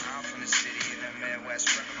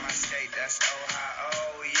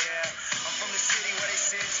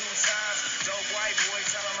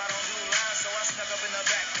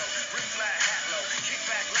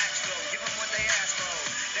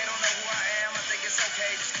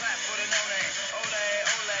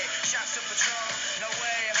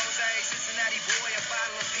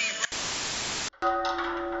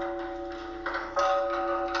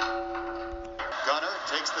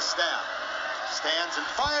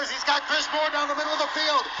fires. He's got Chris Moore down the middle of the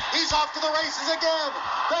field. He's off to the races again.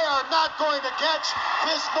 They are not going to catch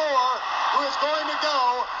Chris Moore, who is going to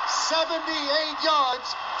go 78 yards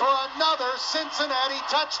for another Cincinnati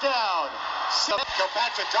touchdown.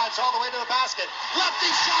 Kilpatrick drives all the way to the basket. Lefty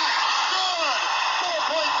shot. Good.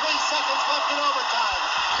 4.3 seconds left in overtime.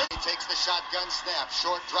 He takes the shotgun snap.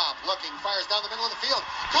 Short drop. Looking. Fires down the middle of the field.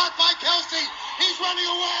 Caught by Kelsey. He's running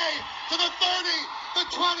away to the 30, the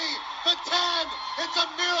 20, the 10. It's a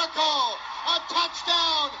miracle. A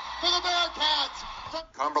touchdown for the Bearcats.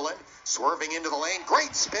 Cumberland swerving into the lane.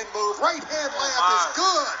 Great spin move. Right hand layup is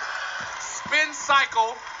good. Spin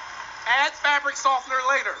cycle. Add fabric softener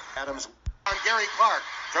later. Adams on Gary Clark.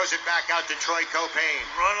 Throws it back out to Troy Copain.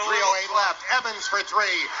 3:08 left. Evans for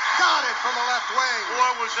three. Got it from the left wing.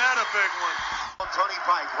 Boy, was that a big one. Tony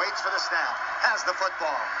Pike waits for the snap. Has the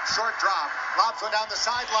football. Short drop. Lobs one down the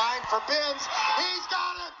sideline for Binns. He's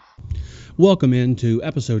got it. Welcome into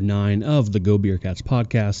episode 9 of the Go Bearcats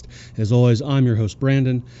podcast. As always, I'm your host,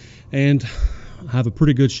 Brandon, and I have a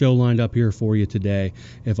pretty good show lined up here for you today,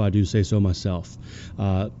 if I do say so myself.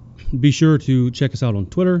 Be sure to check us out on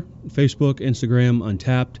Twitter, Facebook, Instagram,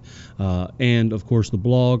 Untapped, and, of course, the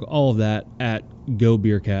blog, all of that at Go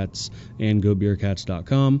Bearcats and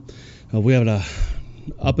GoBearcats.com. We have an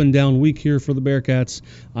up and down week here for the Bearcats.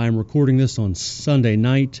 I'm recording this on Sunday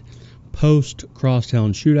night, post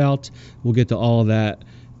Crosstown shootout. We'll get to all of that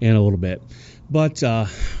in a little bit. But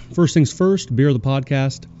first things first, beer of the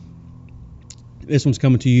podcast. This one's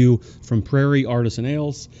coming to you from Prairie Artisan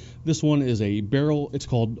Ales. This one is it's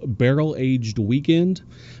called Barrel Aged Weekend.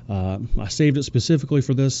 I saved it specifically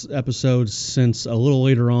for this episode since a little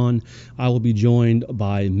later on I will be joined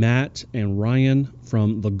by Matt and Ryan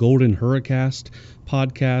from the Golden Hurricast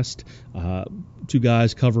podcast. Two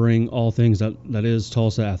guys covering all things that is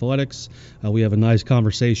Tulsa athletics. We have a nice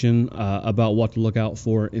conversation about what to look out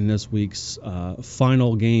for in this week's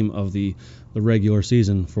final game of the regular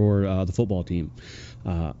season for the football team.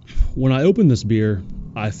 When I opened this beer,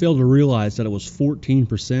 I failed to realize that it was 14%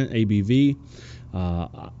 ABV.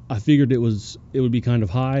 I figured it would be kind of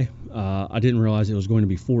high. I didn't realize it was going to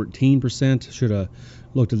be 14%. Should have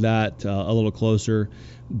looked at that a little closer.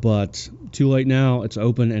 But too late now. It's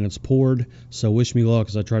open and it's poured. So wish me luck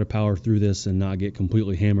as I try to power through this and not get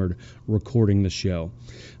completely hammered recording the show.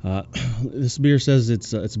 This beer says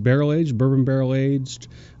it's barrel aged, bourbon barrel aged.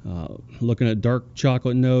 Looking at dark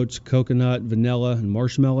chocolate notes, coconut, vanilla, and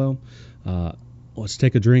marshmallow. Let's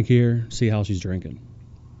take a drink here, see how she's drinking.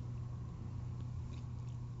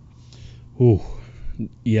 Ooh,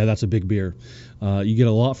 yeah, that's a big beer. You get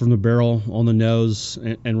a lot from the barrel on the nose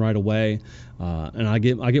and right away. And I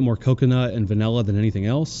get more coconut and vanilla than anything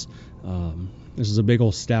else. This is a big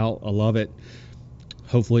old stout. I love it.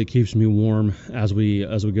 Hopefully it keeps me warm as we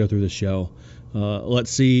go through the show.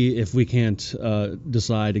 Let's see if we can't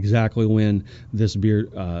decide exactly when this beer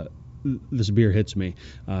hits me.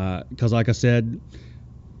 Because like I said,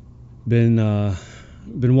 been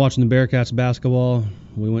watching the Bearcats basketball.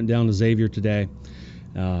 We went down to Xavier today.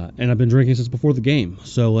 And I've been drinking since before the game.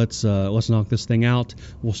 So let's knock this thing out.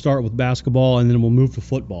 We'll start with basketball and then we'll move to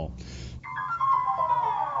football.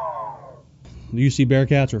 The UC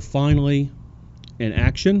Bearcats are finally in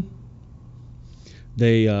action.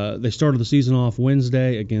 They started the season off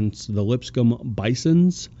Wednesday against the Lipscomb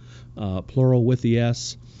Bisons, plural with the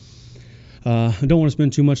S. I don't want to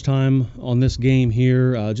spend too much time on this game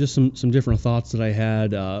here. Just some different thoughts that I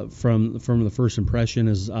had from the first impression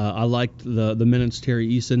is I liked the minutes Tari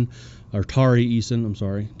Eason,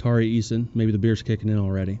 maybe the beer's kicking in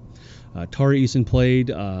already. Tari Eason played.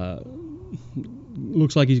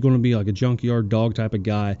 Looks like he's going to be like a junkyard dog type of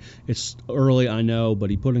guy. It's early, I know, but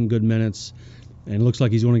he put in good minutes, and it looks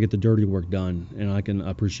like he's going to get the dirty work done, and I can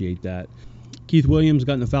appreciate that. Keith Williams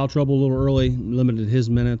got into foul trouble a little early, limited his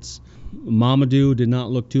minutes. Mamadou did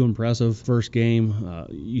not look too impressive first game.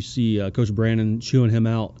 You see Coach Brandon chewing him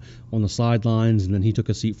out on the sidelines, and then he took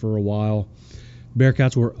a seat for a while.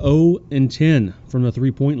 Bearcats were 0-10 from the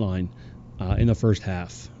three-point line in the first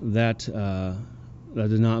half. That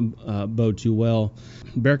did not bode too well.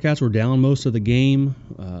 Bearcats were down most of the game.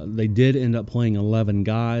 They did end up playing 11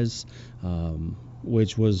 guys,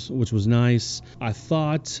 which was nice. I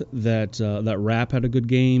thought that Rapp had a good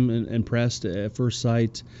game and impressed at first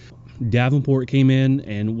sight. Davenport came in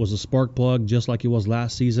and was a spark plug just like he was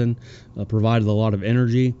last season, provided a lot of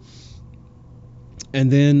energy. And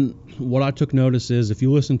then what I took notice is if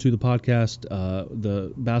you listen to the podcast,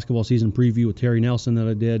 the basketball season preview with Terry Nelson that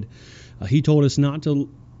I did, he told us not to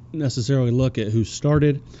necessarily look at who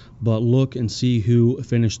started, but look and see who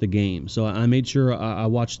finished the game. So I made sure I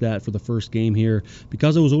watched that for the first game here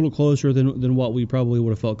because it was a little closer than what we probably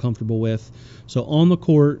would have felt comfortable with. So on the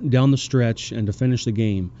court, down the stretch, and to finish the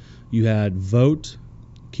game, you had Vogt,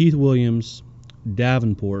 Keith Williams,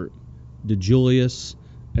 Davenport, DeJulius,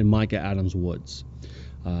 and Micah Adams-Woods.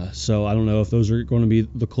 So I don't know if those are going to be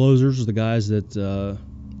the closers, the guys that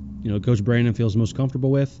Coach Brandon feels most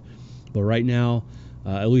comfortable with. But right now,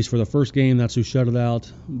 at least for the first game, that's who shut it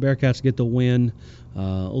out. Bearcats get the win.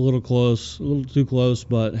 A little close, a little too close,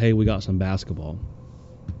 but hey, we got some basketball.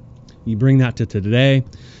 You bring that to today,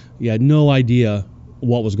 you had no idea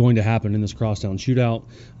what was going to happen in this Crosstown shootout.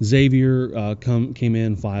 Xavier came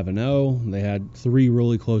in 5-0. They had 3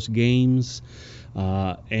 really close games,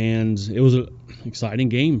 and it was an exciting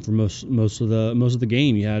game for most of the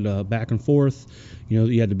game. You had back and forth.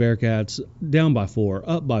 You had the Bearcats down by 4,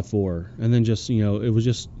 up by 4, and then just it was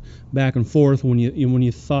just back and forth. When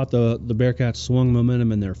you thought the Bearcats swung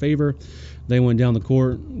momentum in their favor, they went down the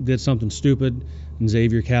court, did something stupid, and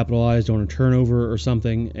Xavier capitalized on a turnover or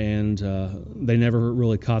something, and they never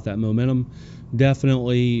really caught that momentum.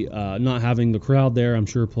 Definitely not having the crowd there, I'm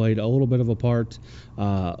sure, played a little bit of a part,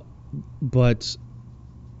 but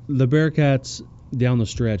the Bearcats down the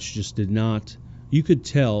stretch just did not. You could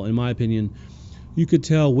tell, in my opinion,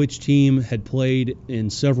 which team had played in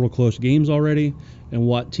several close games already and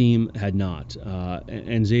what team had not.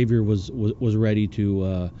 And Xavier was ready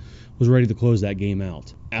to close that game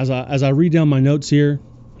out. As I read down my notes here,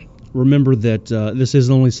 remember that this is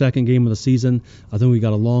the only second game of the season. I think we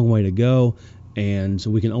got a long way to go, and so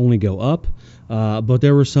we can only go up. But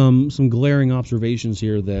there were some glaring observations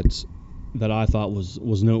here that I thought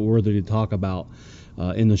was noteworthy to talk about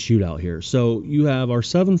in the shootout here. So you have our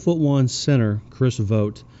 7'1" center, Chris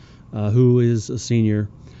Vogt, who is a senior.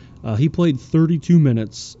 He played 32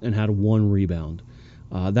 minutes and had 1 rebound.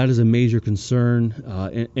 That is a major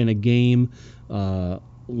concern in a game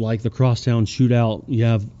like the Crosstown shootout. You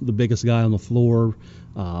have the biggest guy on the floor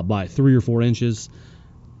by 3 or 4 inches.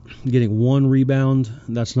 Getting 1 rebound,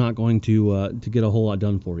 that's not going to get a whole lot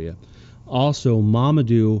done for you. Also,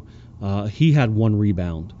 Mamadou, he had 1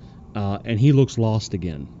 rebound. And he looks lost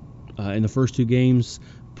again. In the first 2 games,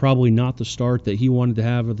 probably not the start that he wanted to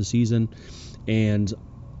have of the season, and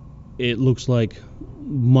it looks like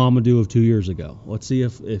Mamadou of 2 years ago. Let's see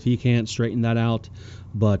if he can't straighten that out.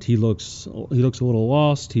 But he looks a little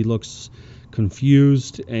lost. He looks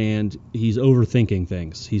confused, and he's overthinking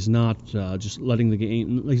things. He's not just letting the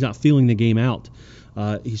game. He's not feeling the game out.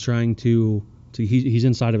 He's trying to. He's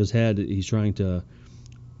inside of his head. He's trying to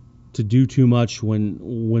do too much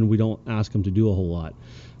when we don't ask him to do a whole lot.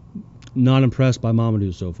 Not impressed by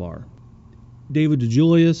Mamadou so far. David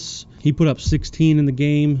DeJulius, he put up 16 in the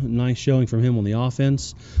game. Nice showing from him on the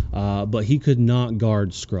offense, but he could not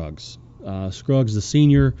guard Scruggs. Scruggs, the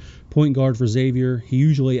senior point guard for Xavier, he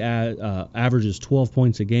usually averages 12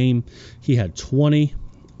 points a game. He had 20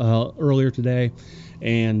 earlier today,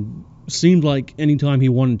 and seemed like anytime he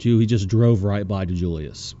wanted to, he just drove right by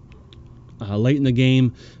DeJulius. Late in the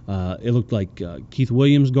game, it looked like Keith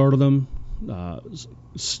Williams guarded him,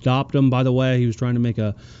 stopped him, by the way. He was trying to make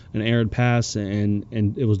an errant pass, and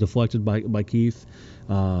it was deflected by Keith.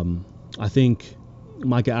 I think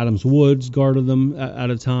Micah Adams-Woods guarded them at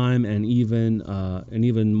a time, and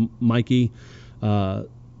even Mikey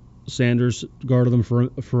Sanders guarded them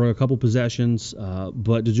for a couple possessions.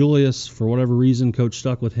 But DeJulius, for whatever reason, coach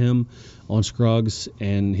stuck with him on Scruggs,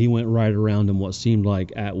 and he went right around him what seemed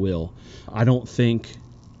like at will. I don't think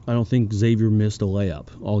Xavier missed a layup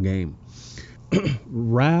all game.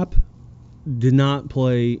 Rapp did not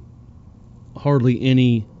play hardly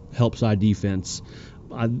any help side defense.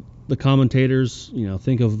 The commentators,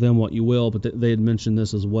 think of them what you will, but they had mentioned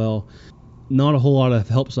this as well. Not a whole lot of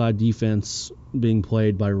help side defense being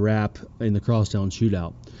played by Rapp in the Crosstown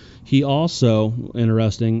shootout. He also,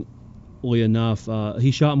 interestingly enough,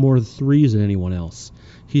 he shot more threes than anyone else.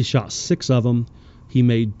 He shot 6 of them. He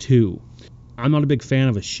made 2. I'm not a big fan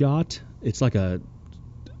of his shot. It's like a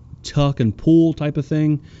tuck and pull type of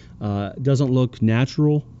thing. Doesn't look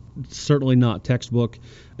natural. Certainly not textbook.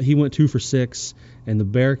 He went 2 for 6, and the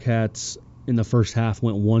Bearcats in the first half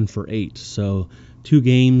went 1 for 8. So 2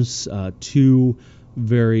 games, 2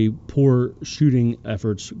 very poor shooting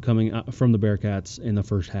efforts coming out from the Bearcats in the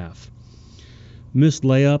first half. Missed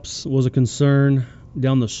layups was a concern.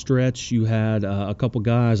 Down the stretch, you had a couple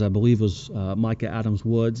guys, I believe it was Micah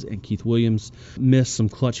Adams-Woods and Keith Williams, missed some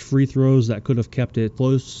clutch free throws that could have kept it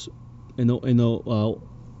close in the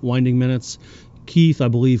winding minutes. Keith, I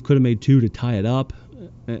believe, could have made 2 to tie it up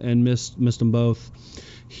and missed them both.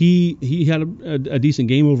 He had a decent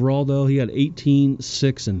game overall, though. He had 18,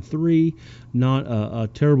 6, and 3. Not a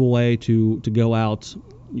terrible way to go out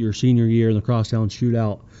your senior year in the Crosstown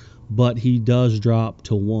shootout, but he does drop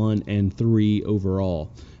to 1 and 3 overall.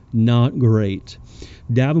 Not great.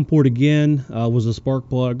 Davenport again was a spark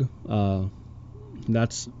plug.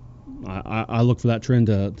 I look for that trend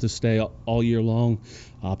to stay all year long,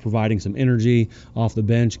 providing some energy off the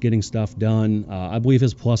bench, getting stuff done. I believe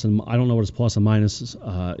his plus, and I don't know what his plus and minus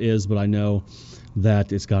is, but I know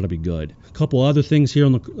that it's got to be good. A couple other things here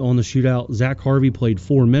on the shootout. Zach Harvey played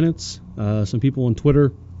 4 minutes. Some people on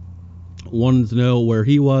Twitter wanted to know where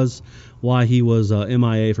he was, why he was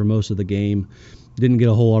MIA for most of the game. Didn't get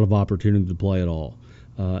a whole lot of opportunity to play at all.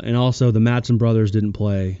 And also the Madsen brothers didn't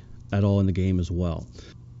play at all in the game as well.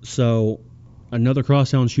 So another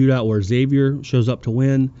Crosstown shootout where Xavier shows up to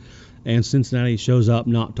win and Cincinnati shows up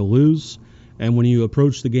not to lose. And when you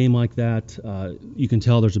approach the game like that, you can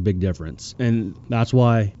tell there's a big difference. And that's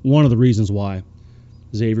why, one of the reasons why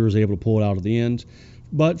Xavier was able to pull it out at the end.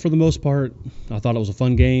 But for the most part, I thought it was a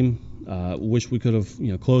fun game. Wish we could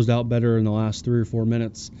have closed out better in the last 3 or 4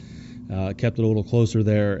 minutes. Kept it a little closer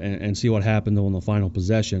there and see what happened on the final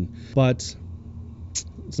possession. But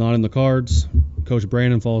it's not in the cards. Coach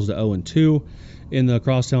Brandon falls to 0-2 in the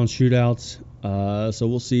Crosstown shootouts. So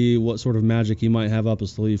we'll see what sort of magic he might have up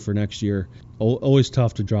his sleeve for next year. Always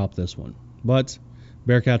tough to drop this one. But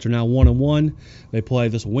Bearcats are now 1-1. They play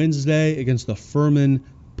this Wednesday against the Furman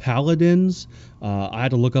Paladins. I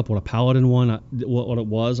had to look up what a Paladin what it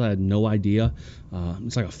was. I had no idea.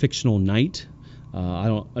 It's like a fictional knight.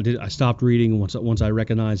 I stopped reading once I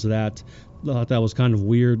recognized that. Thought that was kind of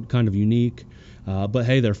weird, kind of unique. But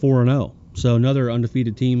hey, they're 4-0. So another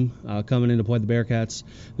undefeated team coming in to play the Bearcats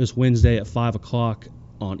this Wednesday at 5 o'clock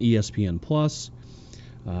on ESPN+.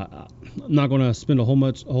 I'm not going to spend a whole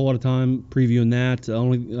lot of time previewing that. The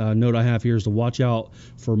only note I have here is to watch out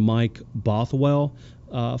for Mike Bothwell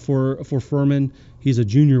for Furman. He's a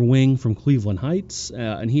junior wing from Cleveland Heights,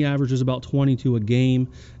 and he averages about 22 a game,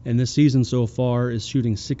 and this season so far is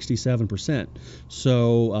shooting 67%.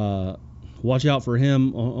 So watch out for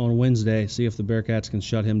him on Wednesday. See if the Bearcats can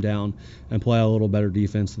shut him down and play a little better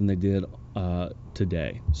defense than they did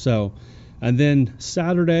today. So, and then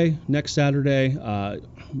next Saturday,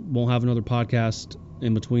 won't have another podcast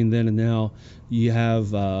in between then and now. You have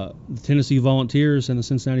the Tennessee Volunteers and the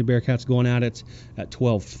Cincinnati Bearcats going at it at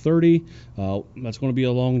 12:30. That's going to be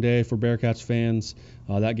a long day for Bearcats fans.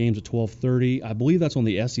 That game's at 12:30. I believe that's on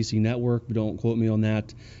the SEC network, but don't quote me on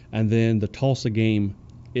that. And then the Tulsa game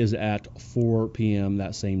is at 4 p.m.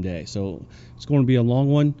 that same day. So it's going to be a long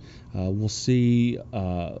one. We'll see.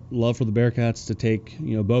 Love for the Bearcats to take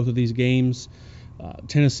both of these games.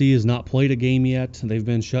 Tennessee has not played a game yet. They've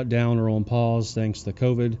been shut down or on pause thanks to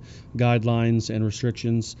COVID guidelines and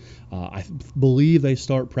restrictions. I believe they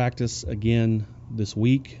start practice again this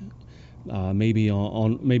week, maybe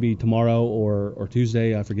maybe tomorrow or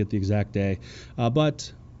Tuesday. I forget the exact day,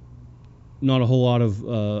 but not a whole lot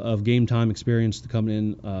of game time experience to come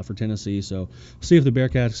in for Tennessee. So see if the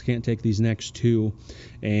Bearcats can't take these next two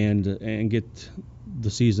and get the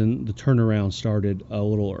turnaround started a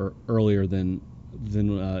little earlier than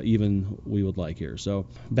even we would like here. So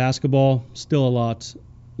basketball, still a lot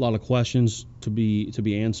of questions to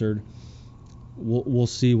be answered. We'll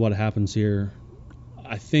see what happens here.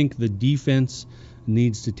 I think the defense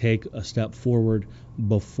needs to take a step forward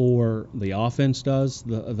before the offense does.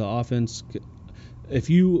 The offense, if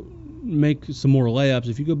you make some more layups,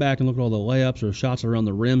 if you go back and look at all the layups or shots around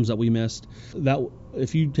the rims that we missed, that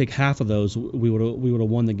if you take half of those, we would have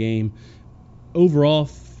won the game. Overall,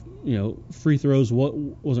 free throws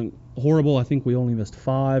wasn't horrible. I think we only missed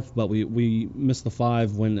 5, but we missed the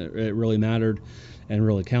 5 when it really mattered and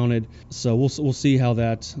really counted. So we'll see how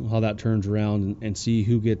that turns around and see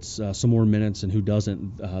who gets some more minutes and who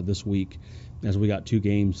doesn't this week, as we got 2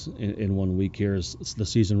 games in 1 week here as the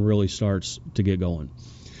season really starts to get going.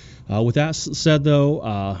 With that said,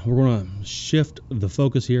 though, we're going to shift the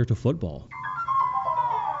focus here to football.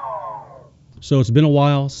 So it's been a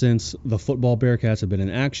while since the football Bearcats have been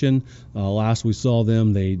in action. Last we saw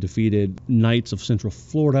them, they defeated Knights of Central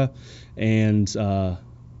Florida and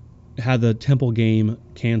had the Temple game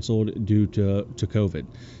canceled due to COVID.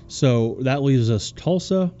 So that leaves us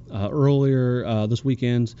Tulsa earlier this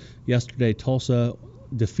weekend. Yesterday, Tulsa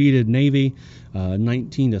defeated Navy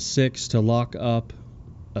 19-6 to lock up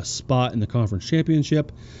a spot in the conference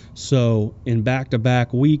championship. So in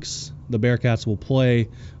back-to-back weeks, the Bearcats will play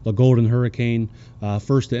the Golden Hurricane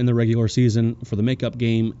first to end the regular season for the makeup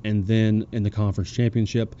game, and then in the conference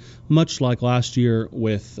championship, much like last year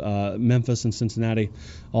with Memphis and Cincinnati.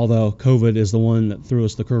 Although COVID is the one that threw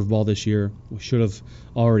us the curveball this year, we should have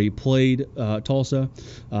already played Tulsa.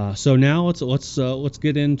 So now let's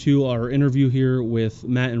get into our interview here with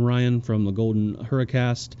Matt and Ryan from the Golden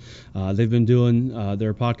Hurricast. They've been doing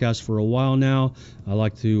their podcast for a while now. I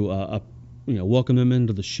like to welcome them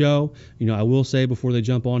into the show. I will say before they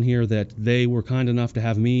jump on here that they were kind enough to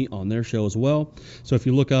have me on their show as well. So if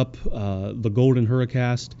you look up the Golden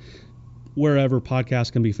Hurricast, wherever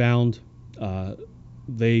podcasts can be found,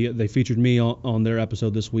 they featured me on their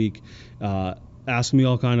episode this week, asking me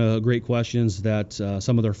all kind of great questions that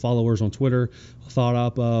some of their followers on Twitter thought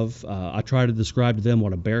up of. I try to describe to them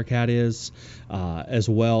what a Bearcat is, as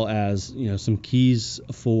well as some keys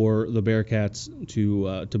for the Bearcats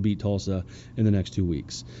to beat Tulsa in the next 2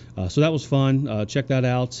 weeks. So that was fun. Check that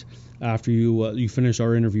out after you finish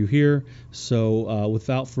our interview here. So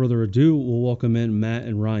without further ado, we'll welcome in Matt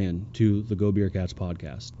and Ryan to the Go Bearcats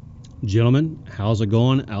podcast. Gentlemen, how's it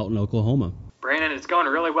going out in Oklahoma? Brandon, it's going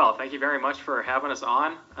really well. Thank you very much for having us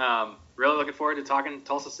on. Really looking forward to talking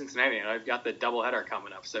Tulsa-Cincinnati. I've got the doubleheader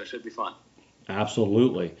coming up, so it should be fun.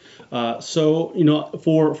 Absolutely. So,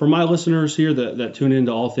 for my listeners here that tune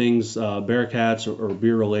into all things Bearcats or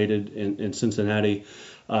beer related in Cincinnati,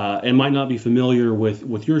 and might not be familiar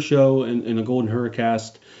with your show and the Golden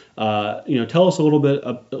Hurricast, tell us a little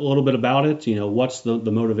bit about it. What's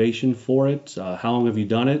the motivation for it? How long have you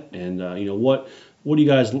done it? And what do you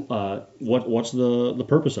guys? What's the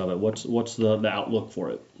purpose of it? What's the outlook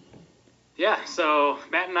for it? Yeah, so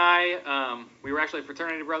Matt and I, we were actually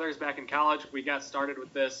fraternity brothers back in college. We got started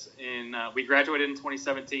with this we graduated in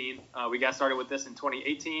 2017. We got started with this in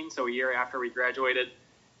 2018, so a year after we graduated.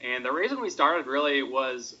 And the reason we started really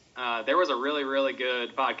was there was a really, really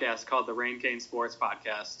good podcast called the Rain Cane Sports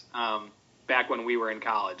Podcast back when we were in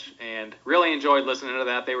college, and really enjoyed listening to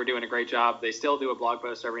that. They were doing a great job. They still do a blog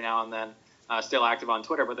post every now and then, still active on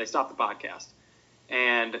Twitter, but they stopped the podcast.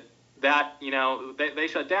 And that, they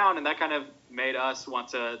shut down, and that kind of made us want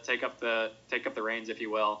to take up the reins, if you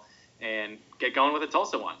will, and get going with the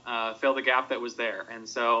Tulsa one, fill the gap that was there. And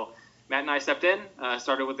so Matt and I stepped in,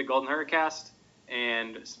 started with the Golden Hurricast,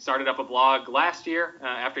 and started up a blog last year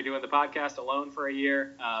after doing the podcast alone for a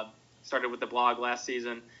year. Started with the blog last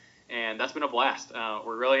season, and that's been a blast.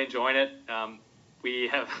 We're really enjoying it. We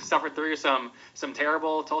have suffered through some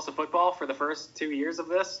terrible Tulsa football for the first 2 years of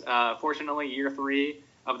this. Fortunately, year 3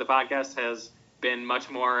 of the podcast has been much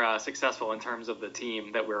more successful in terms of the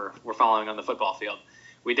team that we're following on the football field.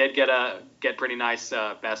 We did get pretty nice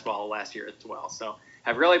basketball last year as well. So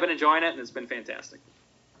have really been enjoying it, and it's been fantastic.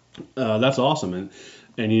 That's awesome,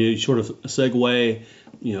 and you sort of segue,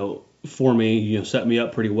 for me, set me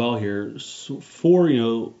up pretty well here. So for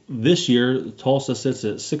this year, Tulsa sits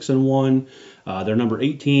at 6-1. They're number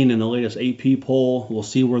 18 in the latest AP poll. We'll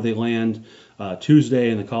see where they land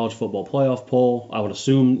Tuesday in the college football playoff poll. I would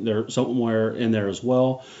assume they're somewhere in there as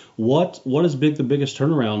well. What is the biggest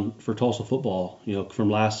turnaround for Tulsa football,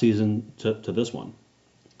 from last season to this one?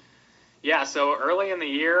 Yeah, so early in the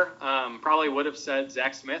year, probably would have said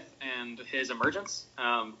Zach Smith and his emergence,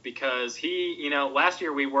 because he, last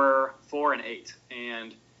year we were 4-8,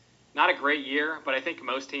 and not a great year, but I think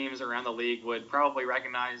most teams around the league would probably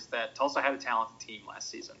recognize that Tulsa had a talented team last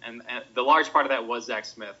season, and the large part of that was Zach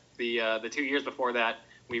Smith. The 2 years before that,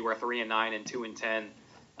 we were 3-9 and 2-10,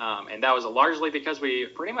 and that was largely because we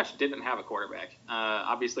pretty much didn't have a quarterback.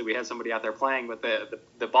 Obviously, we had somebody out there playing, but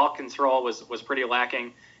the ball control was pretty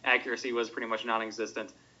lacking. Accuracy was pretty much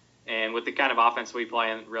non-existent. And with the kind of offense we play,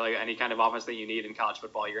 and really any kind of offense that you need in college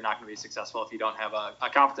football, you're not going to be successful if you don't have a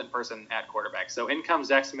competent person at quarterback. So in comes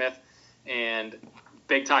Zach Smith, and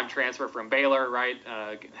big-time transfer from Baylor, right?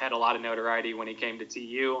 Had a lot of notoriety when he came to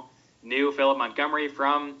TU. Knew Philip Montgomery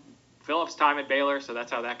from Philip's time at Baylor, so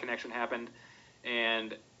that's how that connection happened.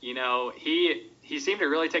 And, he seemed to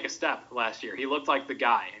really take a step last year. He looked like the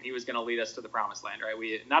guy, and he was going to lead us to the promised land, right?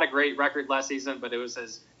 Not a great record last season, but it was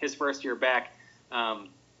his first year back.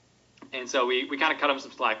 And so we kind of cut him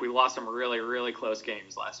some slack. We lost some really, really close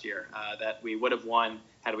games last year that we would have won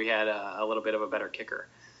had we had a little bit of a better kicker.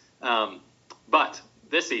 But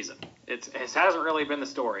this season, it hasn't really been the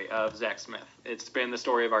story of Zach Smith. It's been the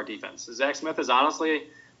story of our defense. Zach Smith has honestly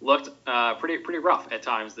looked pretty rough at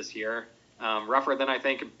times this year. Rougher than I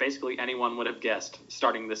think basically anyone would have guessed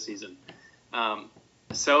starting this season.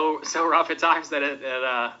 So rough at times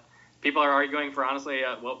that people are arguing for, honestly,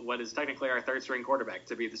 what is technically our third string quarterback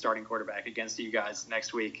to be the starting quarterback against you guys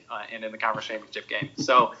next week and in the conference championship game.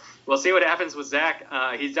 So we'll see what happens with Zach.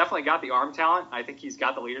 He's definitely got the arm talent. I think he's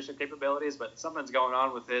got the leadership capabilities, but something's going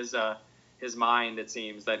on with his mind. It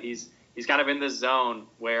seems that he's kind of in this zone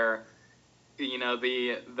where,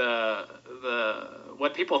 the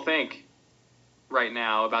what people think right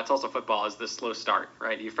now about Tulsa football is this slow start,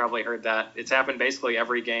 right? You've probably heard that. It's happened basically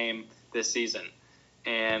every game this season.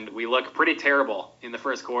 And we look pretty terrible in the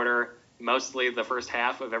first quarter, mostly the first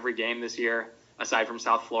half of every game this year, aside from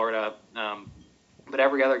South Florida. But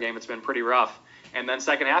every other game, it's been pretty rough. And then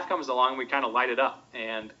second half comes along, we kind of light it up.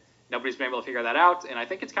 And nobody's been able to figure that out. And I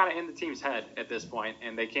think it's kind of in the team's head at this point,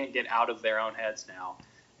 and they can't get out of their own heads now.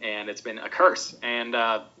 And it's been a curse. And,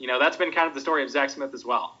 that's been kind of the story of Zach Smith as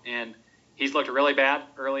well. And he's looked really bad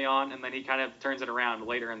early on, and then he kind of turns it around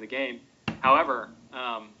later in the game. However,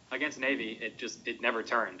 against Navy, it never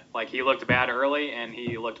turned. Like, he looked bad early, and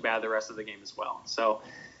he looked bad the rest of the game as well. So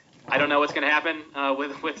I don't know what's going to happen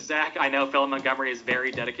with Zach. I know Phil Montgomery is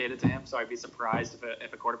very dedicated to him, so I'd be surprised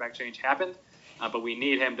if a quarterback change happened. But we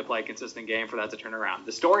need him to play a consistent game for that to turn around.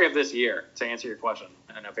 The story of this year, to answer your question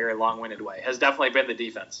in a very long-winded way, has definitely been the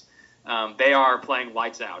defense. They are playing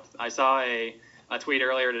lights out. I saw a tweet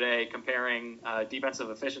earlier today comparing defensive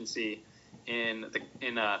efficiency in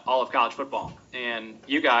all of college football, and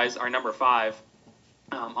you guys are number 5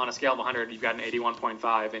 on a scale of 100. You've got an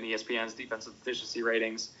 81.5 in ESPN's defensive efficiency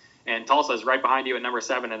ratings, and Tulsa is right behind you at number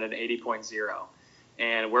 7 at an 80.0,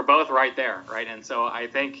 and we're both right there, right? And so I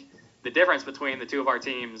think the difference between the two of our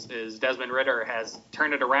teams is Desmond Ridder has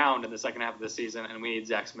turned it around in the second half of the season, and we need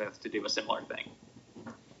Zach Smith to do a similar thing.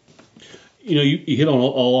 You hit on a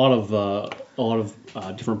lot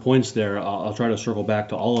of different points there. I'll try to circle back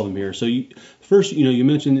to all of them here. So first, you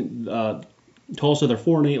mentioned Tulsa. They're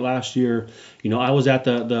 4-8 last year. I was at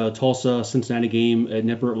the Tulsa Cincinnati game at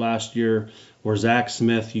Nippert last year, where Zach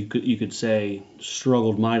Smith, you could say,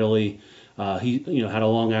 struggled mightily. He had a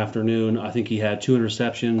long afternoon. I think he had 2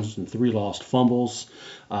 interceptions and 3 lost fumbles.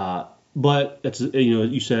 But it's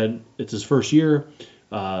you said it's his first year.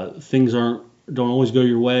 Things don't always go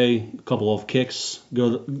your way. A couple of kicks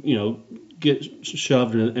get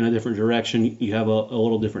shoved in a different direction. You have a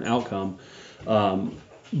little different outcome.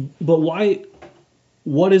 But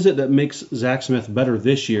what is it that makes Zach Smith better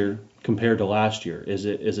this year compared to last year? Is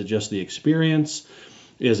it just the experience?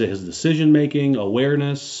 Is it his decision making,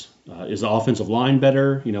 awareness? Is the offensive line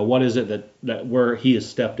better? What is it that where he has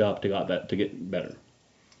stepped up to get better?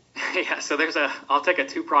 Yeah, so I'll take a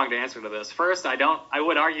 2-pronged answer to this. First, I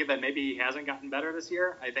would argue that maybe he hasn't gotten better this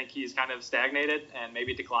year. I think he's kind of stagnated and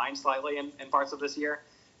maybe declined slightly in parts of this year.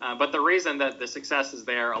 But the reason that the success is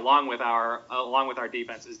there, along with our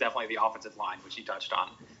defense, is definitely the offensive line, which he touched on.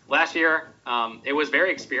 Last year, it was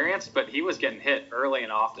very experienced, but he was getting hit early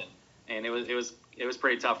and often, and it was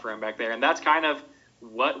pretty tough for him back there. And that's kind of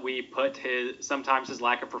what we put sometimes his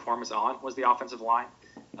lack of performance on, was the offensive line.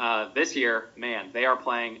 This year, man, they are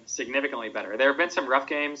playing significantly better. There have been some rough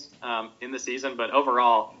games in the season, but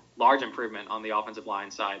overall, large improvement on the offensive line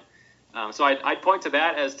side. So I'd point to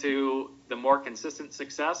that as to the more consistent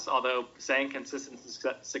success, although saying consistent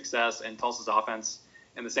success and Tulsa's offense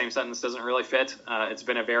in the same sentence doesn't really fit. It's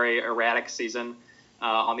been a very erratic season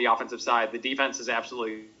on the offensive side. The defense is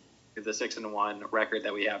absolutely the 6-1 record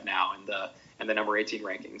that we have now in the number 18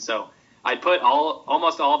 ranking. So I'd put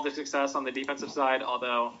almost all of the success on the defensive side,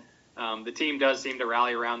 although the team does seem to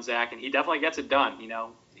rally around Zach, and he definitely gets it done.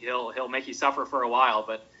 He'll make you suffer for a while,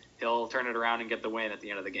 but he'll turn it around and get the win at the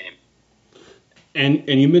end of the game. And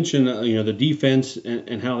you mentioned the defense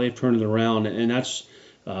and how they've turned it around, and that's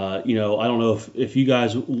I don't know if you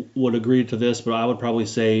guys would agree to this, but I would probably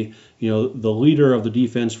say the leader of the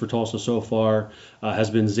defense for Tulsa so far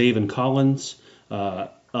has been Zaven Collins.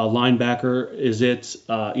 Linebacker, is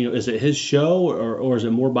it his show or is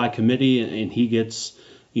it more by committee and he gets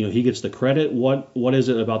the credit? What is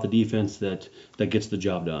it about the defense that gets the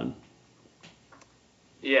job done?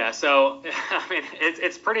 Yeah, so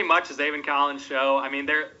it's pretty much a Zaven Collins show.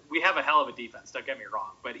 We have a hell of a defense, don't get me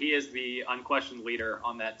wrong, but he is the unquestioned leader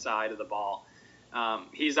on that side of the ball.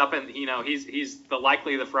 He's up in he's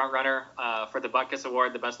likely the front runner for the Butkus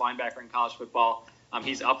Award, the best linebacker in college football.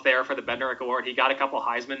 He's up there for the Bednarik Award. He got a couple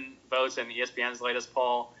Heisman votes in ESPN's latest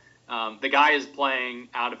poll. The guy is playing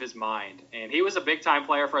out of his mind, and he was a big-time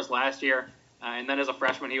player for us last year, and then as a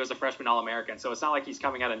freshman, he was a freshman All-American, so it's not like he's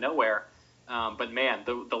coming out of nowhere. But, man,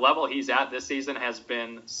 the level he's at this season has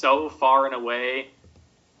been so far and away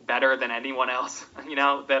better than anyone else,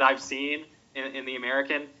 that I've seen in the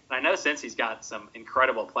American. And I know Cincy's got some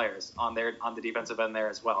incredible players on the defensive end there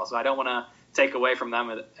as well. So I don't want to take away from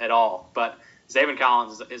them at all. But Zaven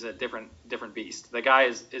Collins is a different beast. The guy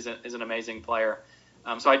is an amazing player.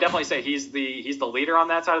 So I definitely say he's the leader on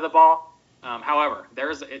that side of the ball. However,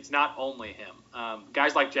 it's not only him.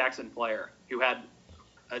 Guys like Jackson Player, who had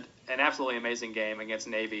an absolutely amazing game against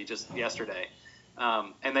Navy just yesterday,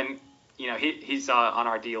 and then he's on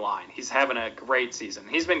our D line. He's having a great season.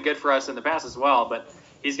 He's been good for us in the past as well, but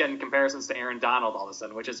he's getting comparisons to Aaron Donald all of a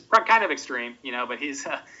sudden, which is kind of extreme, but he's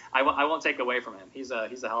I won't take away from him. He's a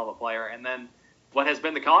hell of a player. And then what has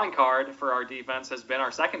been the calling card for our defense has been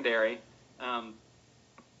our secondary,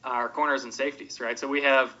 our corners and safeties, right? So we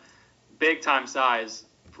have big time size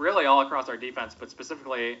really all across our defense, but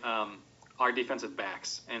specifically our defensive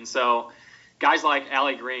backs. And so guys like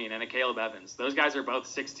Allie Green and Caleb Evans, those guys are both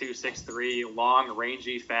 6'2", 6'3", long,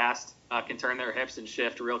 rangy, fast, can turn their hips and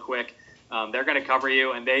shift real quick. They're going to cover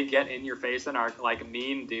you, and they get in your face and are like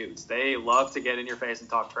mean dudes. They love to get in your face and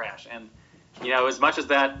talk trash. And, as much as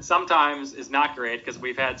that sometimes is not great, because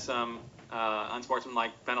we've had some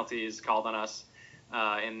unsportsmanlike penalties called on us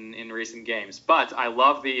in recent games. But I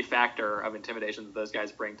love the factor of intimidation that those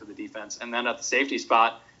guys bring to the defense. And then at the safety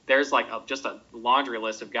spot, there's just a laundry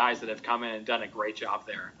list of guys that have come in and done a great job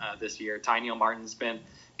there this year. Tyneal Martin's been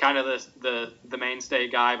kind of the mainstay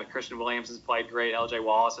guy, but Christian Williams has played great. LJ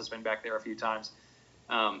Wallace has been back there a few times.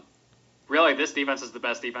 Really, this defense is the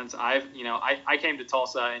best defense. I came to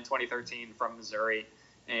Tulsa in 2013 from Missouri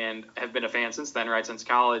and have been a fan since then, right, since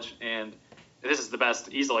college. And this is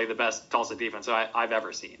easily the best Tulsa defense I've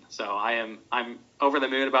ever seen. So I'm over the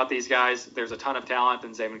moon about these guys. There's a ton of talent,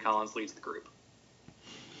 and Zaven Collins leads the group.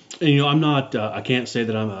 And, I'm not, I can't say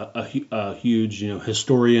that I'm a huge,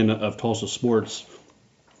 historian of Tulsa sports,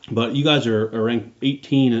 but you guys are ranked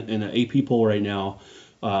 18 in the AP poll right now.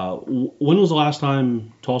 When was the last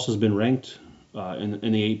time Tulsa's been ranked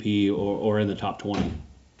in the AP or in the top 20?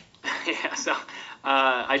 Yeah, so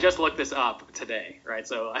I just looked this up today, right?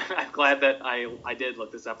 So I'm glad that I did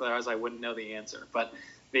look this up, otherwise I wouldn't know the answer. But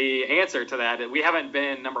the answer to that, we haven't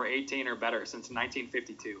been number 18 or better since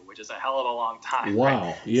 1952, which is a hell of a long time. Wow,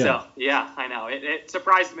 right? yeah. So, yeah, I know. It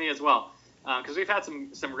surprised me as well, because we've had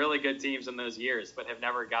some really good teams in those years, but have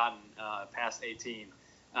never gotten past 18.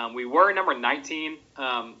 We were number 19,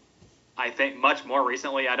 I think, much more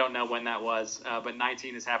recently. I don't know when that was, but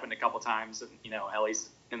 19 has happened a couple times, at least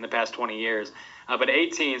in the past 20 years. But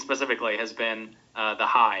 18 specifically has been the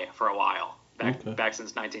high for a while, back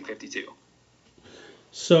since 1952.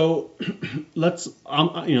 So let's,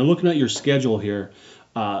 looking at your schedule here,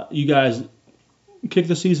 you guys kicked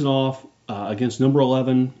the season off against number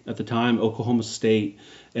 11 at the time, Oklahoma State,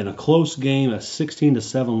 in a close game, a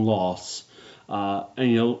 16-7 loss.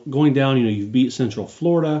 And, going down, you've beat Central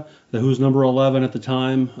Florida, who's number 11 at the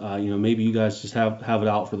time. Maybe you guys just have it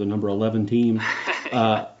out for the number 11 team,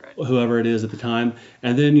 right. Whoever it is at the time.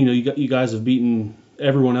 And then, you guys have beaten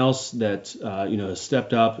everyone else that, has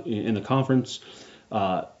stepped up in the conference.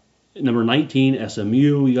 Number 19,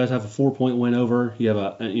 SMU, you guys have a 4-point win over. You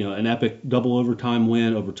have an epic double overtime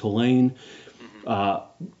win over Tulane.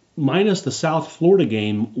 Minus the South Florida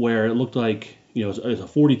game where it looked like, it's a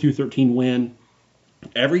 42-13 win.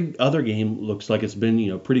 Every other game looks like it's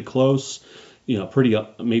been, pretty close, pretty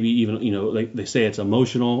maybe even, they say it's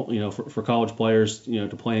emotional, for college players,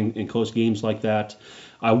 to play in close games like that.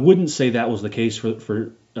 I wouldn't say that was the case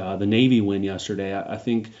for the Navy win yesterday. I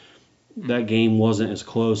think that game wasn't as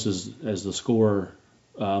close as the score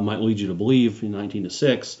might lead you to believe,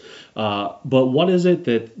 19-6. But what is it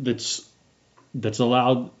that's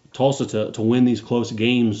allowed Tulsa to win these close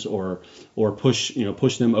games or push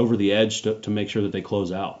them over the edge to make sure that they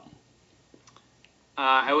close out?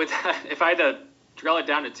 I would, if I had to drill it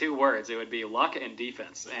down to two words, it would be luck and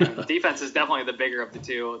defense. And defense is definitely the bigger of the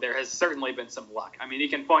two. There has certainly been some luck. I mean, you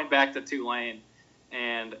can point back to Tulane,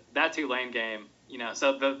 and that Tulane game.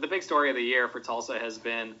 So the big story of the year for Tulsa has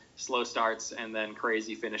been slow starts and then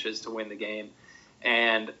crazy finishes to win the game.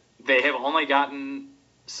 And they have only gotten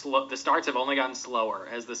the starts have only gotten slower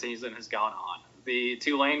as the season has gone on. The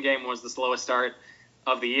Tulane game was the slowest start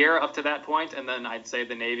of the year up to that point, and then I'd say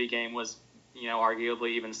the Navy game was,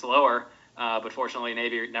 arguably even slower. But fortunately,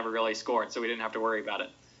 Navy never really scored, so we didn't have to worry about it.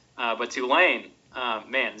 But Tulane,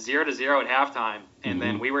 0-0 at halftime, and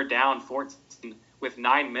then we were down 14 with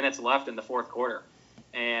 9 minutes left in the fourth quarter.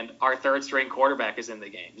 And our third-string quarterback is in the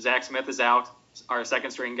game. Zach Smith is out. Our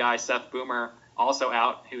second-string guy, Seth Boomer, also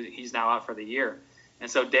out. He's now out for the year. And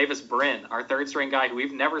so Davis Brin, our third-string guy, who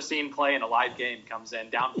we've never seen play in a live game, comes in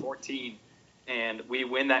down 14. And we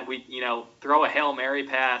win that. We, throw a Hail Mary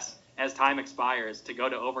pass as time expires to go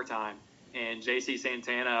to overtime. and J.C.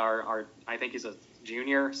 Santana, I think he's a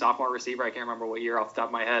sophomore receiver. I can't remember what year off the top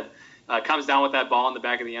of my head. Comes down with that ball in the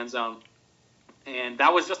back of the end zone. And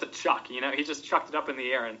that was just a chuck. He just chucked it up in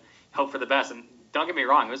the air and hoped for the best. And don't get me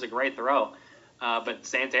wrong, it was a great throw. But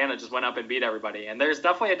Santana just went up and beat everybody. And there's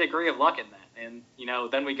definitely a degree of luck in that. And,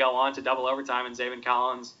 then we go on to double overtime, and Zaven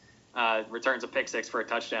Collins returns a pick six for a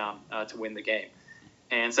touchdown to win the game.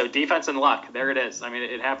 And so defense and luck, there it is. I mean,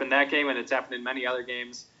 it happened that game, and it's happened in many other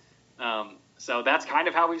games. So that's kind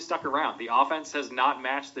of how we've stuck around. The offense has not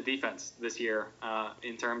matched the defense this year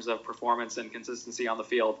in terms of performance and consistency on the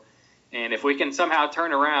field. And if we can somehow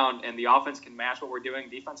turn around and the offense can match what we're doing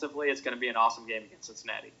defensively, it's going to be an awesome game against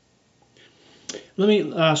Cincinnati. Let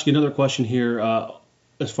me ask you another question here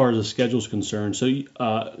as far as the schedule is concerned. So,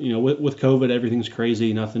 with COVID, everything's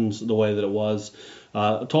crazy. Nothing's the way that it was.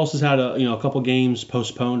 Tulsa's had a couple games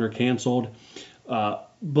postponed or canceled.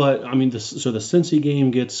 But, I mean, the Cincy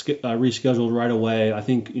game gets rescheduled right away. I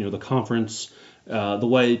think, the conference, the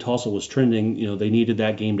way Tulsa was trending, they needed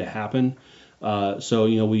that game to happen. So,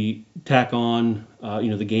 we tack on,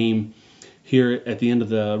 the game here at the end of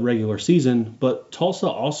the regular season. But Tulsa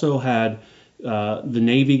also had the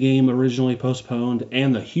Navy game originally postponed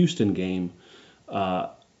and the Houston game.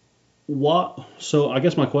 So I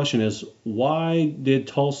guess my question is, why did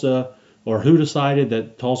Tulsa, or who decided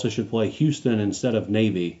that Tulsa should play Houston instead of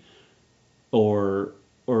Navy? Or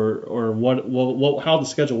what? How did the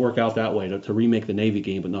schedule work out that way to remake the Navy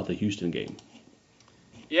game but not the Houston game?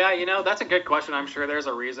 Yeah, that's a good question. I'm sure there's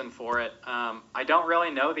a reason for it. I don't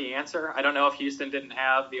really know the answer. I don't know if Houston didn't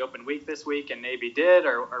have the open week this week and Navy did,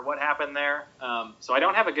 or what happened there. So I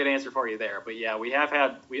don't have a good answer for you there. But yeah, we have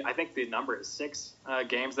had, I think the number is 6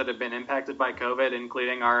 games that have been impacted by COVID,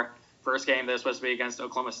 including our first game that was supposed to be against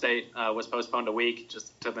Oklahoma State was postponed a week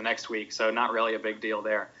just to the next week. So not really a big deal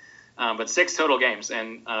there. But 6 total games,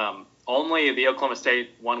 and only the Oklahoma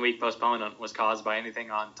State 1 week postponement was caused by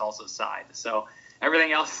anything on Tulsa's side. So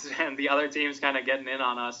everything else and the other teams kind of getting in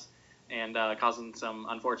on us and causing some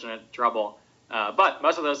unfortunate trouble. But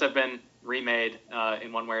most of those have been remade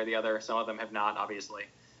in one way or the other. Some of them have not, obviously.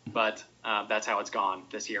 But that's how it's gone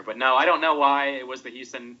this year. But no, I don't know why it was the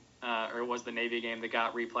Houston or it was the Navy game that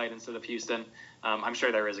got replayed instead of Houston. I'm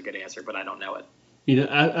sure there is a good answer, but I don't know it.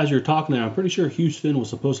 As you're talking there, I'm pretty sure Houston was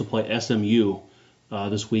supposed to play SMU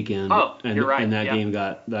this weekend, you're right. And that game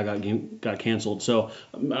got canceled. So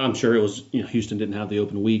I'm sure it was Houston didn't have the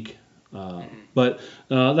open week, but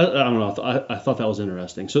I don't know. I thought that was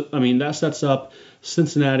interesting. So I mean that sets up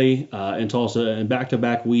Cincinnati and Tulsa in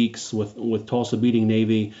back-to-back weeks with Tulsa beating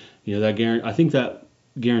Navy. I think that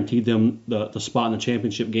guaranteed them the spot in the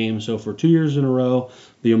championship game. So for 2 years in a row,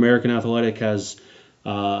 the American Athletic has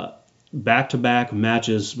back-to-back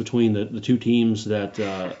matches between the two teams that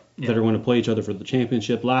are going to play each other for the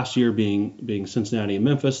championship. Last year being Cincinnati and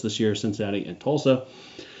Memphis. This year Cincinnati and Tulsa.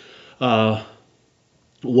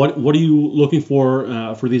 What are you looking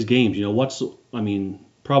for these games?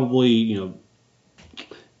 Probably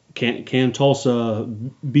can Tulsa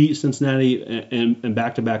beat Cincinnati in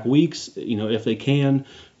back-to-back weeks? If they can,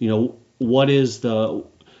 what's the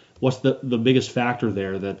biggest factor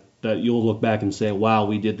there that you'll look back and say, wow,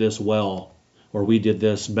 we did this well, or we did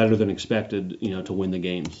this better than expected, to win the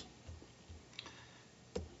games?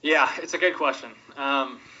 Yeah, it's a good question.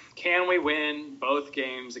 Can we win both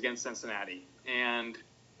games against Cincinnati? And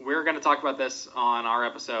we're going to talk about this on our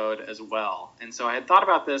episode as well. And so I had thought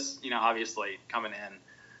about this, obviously coming in.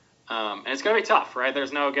 And it's going to be tough, right?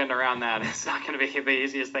 There's no getting around that. It's not going to be the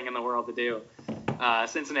easiest thing in the world to do.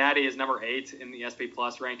 Cincinnati is number 8 in the SP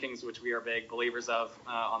Plus rankings, which we are big believers of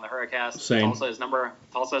on the Hurricast. Same. Tulsa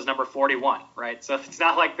is number 41, right? So it's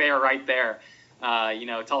not like they are right there.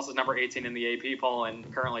 Tulsa's number 18 in the AP poll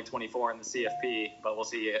and currently 24 in the CFP, but we'll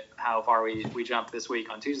see how far we jump this week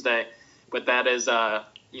on Tuesday. But that is,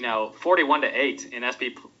 41 to 8 in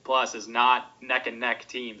SP Plus is not neck and neck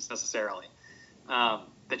teams necessarily.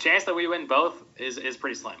 The chance that we win both is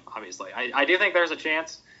pretty slim, obviously. I do think there's a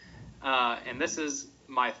chance, and this is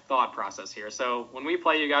my thought process here. So when we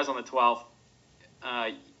play you guys on the 12th,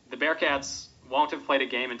 the Bearcats won't have played a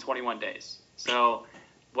game in 21 days. So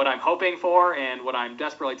what I'm hoping for and what I'm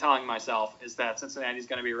desperately telling myself is that Cincinnati's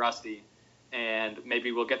going to be rusty, and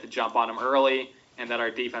maybe we'll get the jump on them early, and that our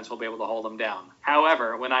defense will be able to hold them down.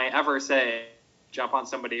 However, when I ever say jump on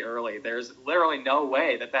somebody early, there's literally no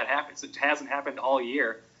way that happens. It hasn't happened all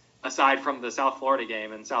year, aside from the South Florida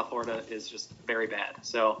game, and South Florida is just very bad.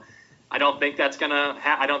 So I don't think that's gonna.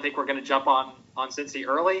 I don't think we're gonna jump on Cincy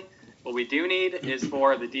early. What we do need is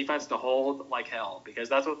for the defense to hold like hell, because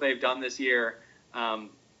that's what they've done this year.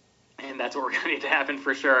 And that's what we're going to need to happen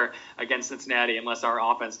for sure against Cincinnati, unless our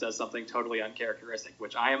offense does something totally uncharacteristic,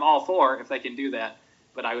 which I am all for if they can do that,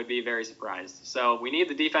 but I would be very surprised. So we need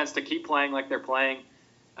the defense to keep playing like they're playing.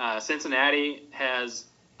 Cincinnati has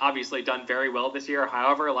obviously done very well this year.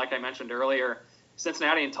 However, like I mentioned earlier,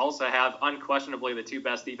 Cincinnati and Tulsa have unquestionably the two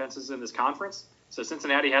best defenses in this conference. So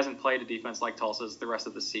Cincinnati hasn't played a defense like Tulsa's the rest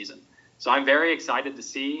of the season. So I'm very excited to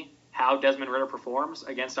see how Desmond Ridder performs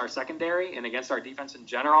against our secondary and against our defense in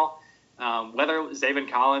general. Whether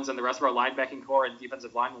Zaven Collins and the rest of our linebacking core and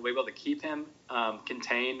defensive line will be able to keep him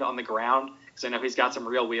contained on the ground, because I know he's got some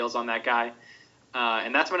real wheels on that guy.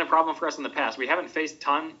 And that's been a problem for us in the past. We haven't faced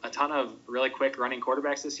a ton of really quick running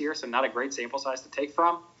quarterbacks this year, so not a great sample size to take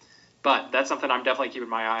from. But that's something I'm definitely keeping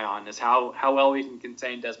my eye on, is how well we can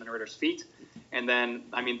contain Desmond Ridder's feet. And then,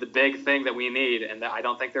 I mean, the big thing that we need, and I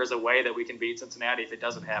don't think there's a way that we can beat Cincinnati if it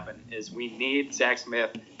doesn't happen, is we need Zach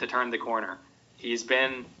Smith to turn the corner. He's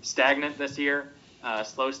been stagnant this year.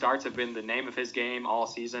 Slow starts have been the name of his game all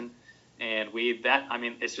season. And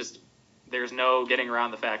it's just, there's no getting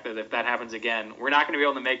around the fact that if that happens again, we're not going to be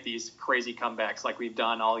able to make these crazy comebacks like we've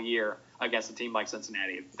done all year against a team like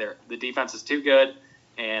Cincinnati. The defense is too good,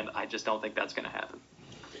 and I just don't think that's going to happen.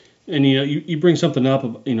 And you bring something up,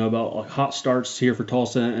 about like hot starts here for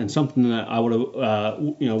Tulsa, and something that I would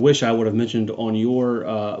have wish I would have mentioned on your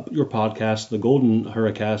podcast, the Golden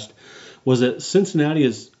Hurricast, was that Cincinnati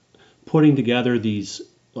is putting together these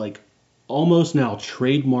like almost now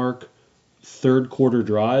trademark third quarter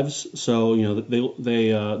drives. So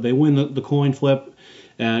they win the coin flip,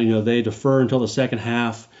 and they defer until the second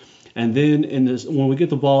half, and then when we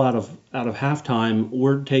get the ball out of halftime,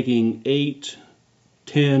 we're taking 8,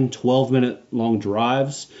 10, 12-minute long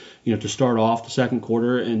drives, to start off the second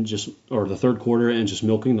quarter or the third quarter, and just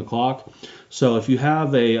milking the clock. So if you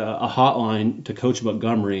have a hotline to Coach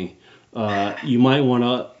Montgomery, you might want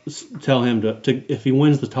to tell him to if he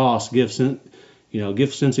wins the toss, give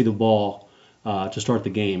Cincy the ball to start the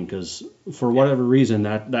game, because for whatever reason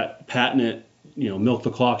that patented milk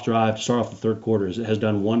the clock drive to start off the third quarter has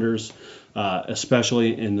done wonders,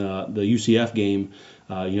 especially in the UCF game.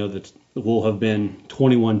 That will have been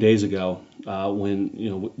 21 days ago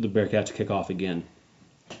when the Bearcats kick off again.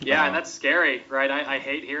 Yeah, and that's scary, right? I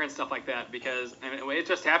hate hearing stuff like that, because it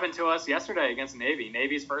just happened to us yesterday against Navy.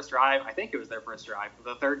 Navy's first drive, I think it was their first drive,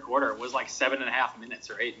 the third quarter was like 7.5 minutes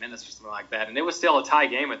or 8 minutes or something like that, and it was still a tie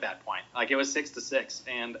game at that point. Like, it was 6-6,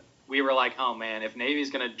 and we were like, oh man, if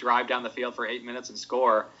Navy's going to drive down the field for 8 minutes and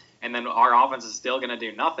score, and then our offense is still going to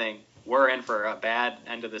do nothing, we're in for a bad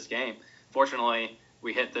end of this game. Fortunately,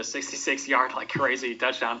 we hit the 66-yard like crazy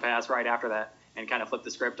touchdown pass right after that and kind of flipped the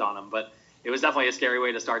script on them, but it was definitely a scary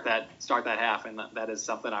way to start that half, and that is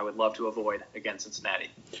something I would love to avoid against Cincinnati.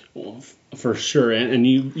 Well, for sure, and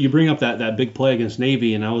you bring up that big play against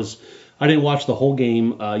Navy, and I didn't watch the whole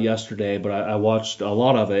game yesterday, but I watched a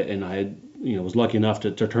lot of it, and I was lucky enough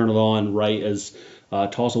to turn it on right as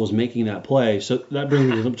Tulsa was making that play. So that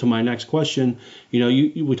brings me to my next question.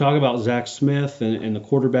 We talk about Zach Smith and the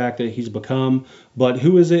quarterback that he's become, but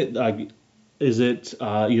who is it?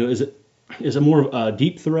 Is it more of a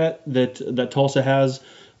deep threat that Tulsa has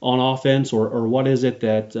on offense, or what is it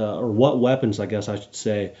or what weapons, I guess I should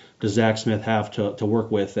say, does Zach Smith have to work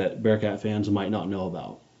with that Bearcat fans might not know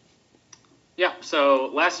about? Yeah,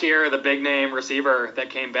 so last year the big name receiver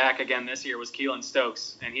that came back again this year was Keelan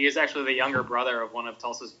Stokes, and he is actually the younger brother of one of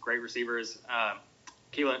Tulsa's great receivers,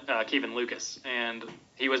 Kevin Lucas, and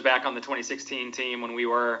he was back on the 2016 team when we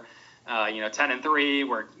were 10-3.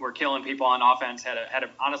 We're killing people on offense. Had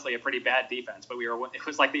honestly a pretty bad defense, but it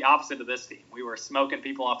was like the opposite of this team. We were smoking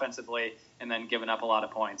people offensively and then giving up a lot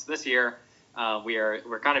of points. This year,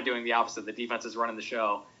 we're kind of doing the opposite. The defense is running the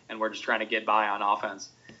show, and we're just trying to get by on offense.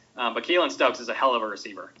 But Keelan Stokes is a hell of a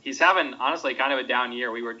receiver. He's having honestly kind of a down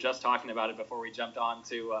year. We were just talking about it before we jumped on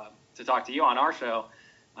to talk to you on our show.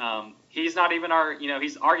 He's not even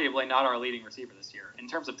he's arguably not our leading receiver this year. In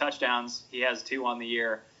terms of touchdowns, he has 2 on the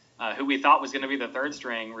year. Who we thought was going to be the third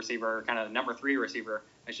string receiver, kind of number 3 receiver,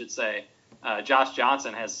 I should say. Josh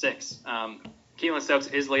Johnson has 6. Keelan Stokes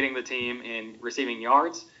is leading the team in receiving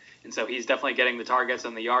yards, and so he's definitely getting the targets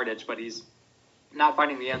and the yardage, but he's not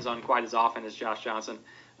finding the end zone quite as often as Josh Johnson.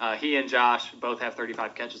 He and Josh both have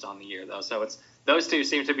 35 catches on the year, though, so it's those two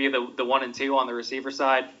seem to be the 1 and 2 on the receiver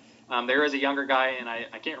side. There is a younger guy, and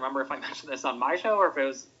I can't remember if I mentioned this on my show or if it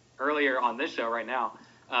was earlier on this show right now,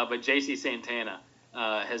 but J.C. Santana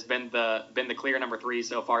has been the clear number 3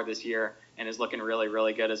 so far this year and is looking really,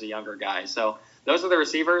 really good as a younger guy. So those are the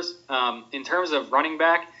receivers. In terms of running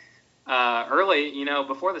back, early,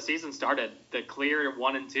 before the season started, the clear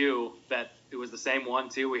 1 and 2 that it was the same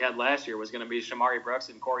 1-2 we had last year, was going to be Shamari Brooks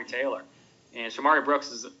and Corey Taylor. And Shamari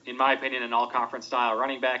Brooks is, in my opinion, an all-conference style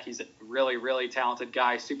running back. He's a really, really talented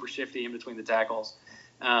guy, super shifty in between the tackles.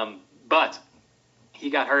 But he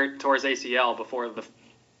got hurt, tore his ACL before the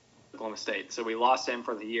Oklahoma State. So we lost him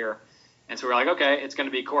for the year. And so we're like, okay, it's going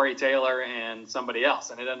to be Corey Taylor and somebody else.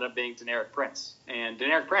 And it ended up being Deneric Prince. And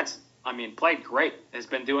Deneric Prince, played great, has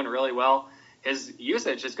been doing really well. His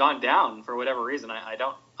usage has gone down for whatever reason. I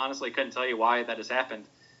don't honestly couldn't tell you why that has happened.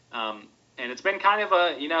 And it's been kind of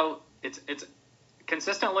a, it's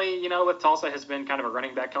consistently, with Tulsa has been kind of a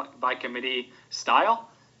running back by committee style.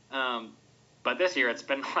 But this year it's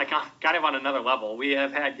been like kind of on another level. We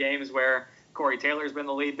have had games where Corey Taylor's been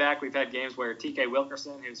the lead back. We've had games where TK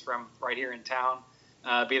Wilkerson, who's from right here in town,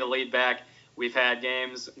 be the lead back. We've had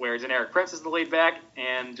games where Deneric Prince is the lead back.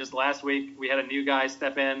 And just last week we had a new guy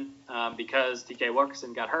step in because TK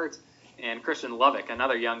Wilkerson got hurt. And Christian Lovick,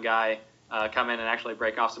 another young guy, come in and actually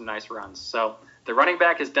break off some nice runs. So the running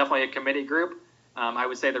back is definitely a committee group. I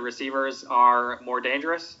would say the receivers are more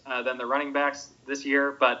dangerous than the running backs this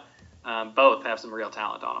year, but both have some real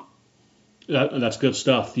talent on them. That's good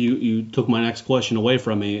stuff. You took my next question away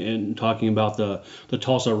from me in talking about the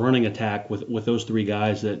Tulsa running attack with those three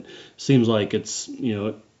guys. That seems like it's, I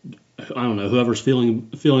don't know, whoever's feeling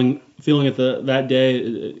it that day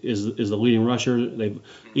is the leading rusher.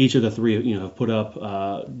 Each of the three have put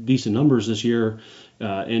up decent numbers this year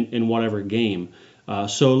in whatever game.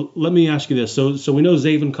 So let me ask you this. So we know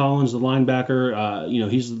Zaven Collins, the linebacker,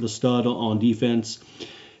 he's the stud on defense.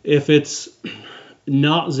 If it's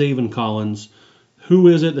not Zaven Collins, who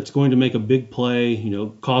is it that's going to make a big play,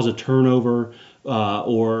 cause a turnover,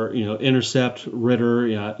 or intercept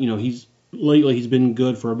Ritter? He's been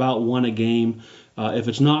good for about one a game. If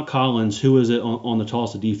it's not Collins, who is it on the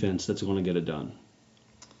Tulsa defense that's going to get it done?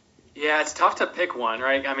 Yeah, it's tough to pick one,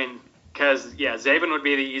 right? Because Zaven would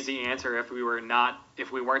be the easy answer if we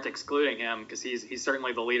weren't excluding him, because he's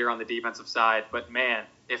certainly the leader on the defensive side. But man,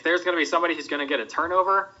 if there's going to be somebody who's going to get a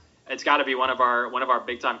turnover, it's got to be one of our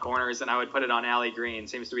big time corners, and I would put it on Allie Green.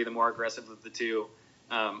 Seems to be the more aggressive of the two.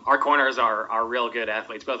 Our corners are real good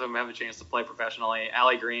athletes. Both of them have a chance to play professionally.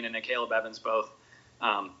 Allie Green and Caleb Evans both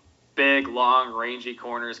big, long, rangy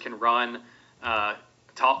corners, can run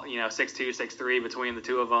tall, 6'2", 6'3" between the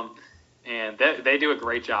two of them. And they do a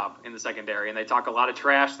great job in the secondary, and they talk a lot of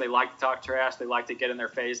trash. They like to talk trash. They like to get in their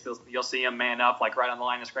face. You'll see them man up, like right on the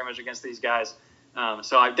line of scrimmage against these guys.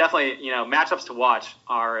 So I definitely, matchups to watch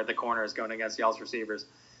are the corners going against y'all's receivers.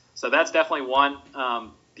 So that's definitely one.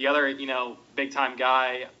 The other, big time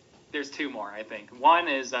guy, there's two more, I think. One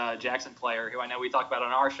is Jackson Player, who I know we talked about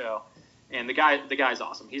on our show, and the guy's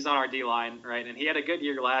awesome. He's on our D line, right? And he had a good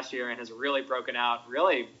year last year and has really broken out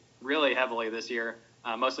really, really heavily this year.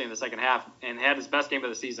 Mostly in the second half, and had his best game of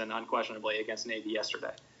the season, unquestionably, against Navy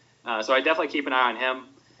yesterday. So I definitely keep an eye on him.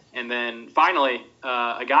 And then finally,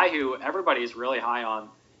 a guy who everybody's really high on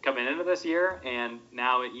coming into this year, and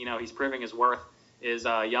now he's proving his worth, is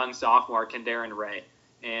young sophomore Kendarren Ray.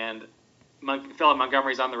 And Philip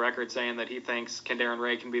Montgomery's on the record saying that he thinks Kendarren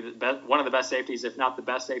Ray can be one of the best safeties, if not the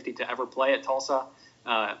best safety to ever play at Tulsa.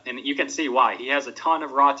 And you can see why. He has a ton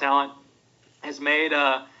of raw talent. Has made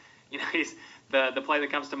he's the play that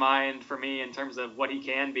comes to mind for me in terms of what he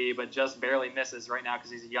can be, but just barely misses right now because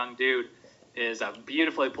he's a young dude, is a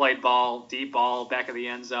beautifully played ball, deep ball, back of the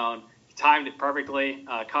end zone. He timed it perfectly,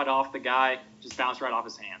 cut off the guy, just bounced right off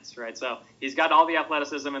his hands, right? So he's got all the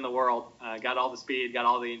athleticism in the world, got all the speed, got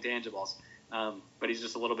all the intangibles, but he's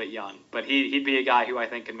just a little bit young. But he'd be a guy who I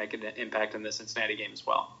think can make an impact in the Cincinnati game as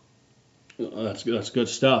well. That's good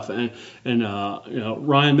stuff. And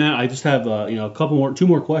Ryan, Matt, I just have two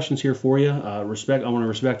more questions here for you. I want to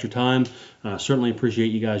respect your time. Certainly appreciate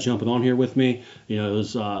you guys jumping on here with me. It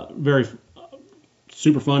was very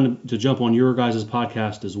super fun to jump on your guys'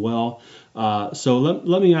 podcast as well. So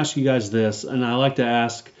let me ask you guys this, and I like to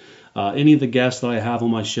ask any of the guests that I have on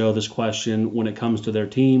my show this question when it comes to their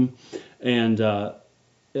team, and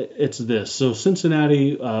it's this. So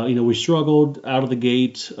Cincinnati, we struggled out of the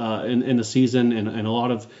gate in the season, and a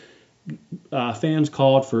lot of fans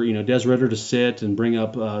called for Des Ritter to sit and bring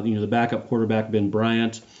up the backup quarterback Ben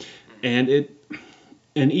Bryant, and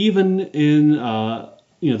even in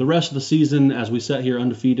the rest of the season, as we sat here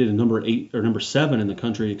undefeated and number 7 in the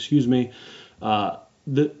country,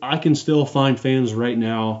 I can still find fans right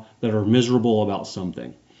now that are miserable about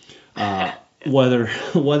something, whether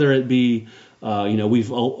it be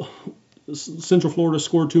Central Florida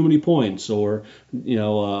scored too many points, or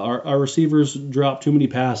our receivers dropped too many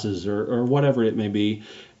passes, or whatever it may be.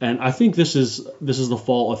 And I think this is the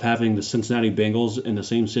fault of having the Cincinnati Bengals in the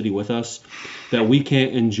same city with us, that we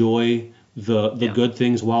can't enjoy the good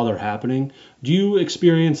things while they're happening. Do you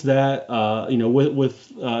experience that,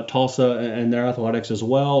 with Tulsa and their athletics as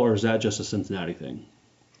well, or is that just a Cincinnati thing?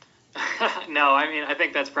 No, I mean, I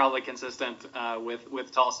think that's probably consistent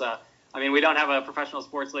with Tulsa. I mean, we don't have a professional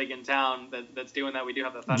sports league in town that's doing that. We do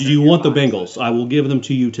have the Thunder. Do you want the Bengals? I will give them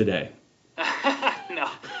to you today. No,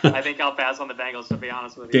 I think I'll pass on the Bengals, to be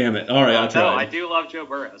honest with you. Damn it. All right, I tried. No, I do love Joe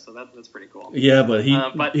Burrow, so that's pretty cool. Yeah, but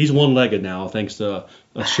he's one-legged now thanks to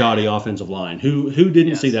a shoddy offensive line. Who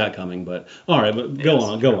didn't see that coming? But all right, but go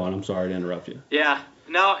on. I'm sorry to interrupt you. Yeah,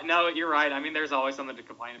 no, you're right. I mean, there's always something to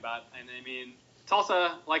complain about. And I mean,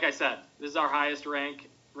 Tulsa, like I said, this is our highest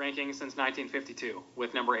ranking since 1952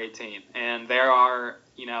 with number 18. And there are,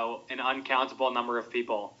 an uncountable number of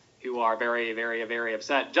people who are very, very, very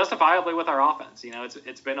upset, justifiably, with our offense.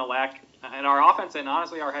 It's been a lack in our offense, and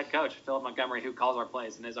honestly, our head coach, Philip Montgomery, who calls our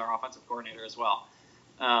plays and is our offensive coordinator as well.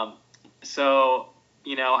 So,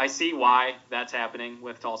 I see why that's happening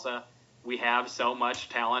with Tulsa. We have so much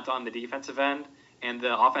talent on the defensive end, and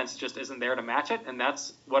the offense just isn't there to match it, and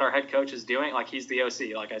that's what our head coach is doing. Like, he's the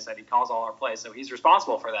OC. Like I said, he calls all our plays, so he's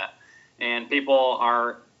responsible for that. And people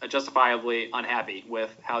are justifiably unhappy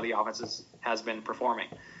with how the offense has been performing.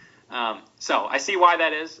 So I see why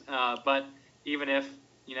that is, but even if,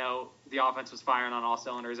 the offense was firing on all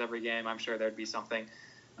cylinders every game, I'm sure there'd be something.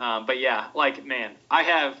 But yeah, man, I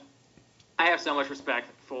have so much respect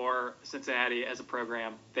for Cincinnati as a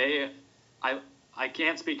program. I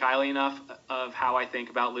can't speak highly enough of how I think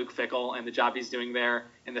about Luke Fickell and the job he's doing there,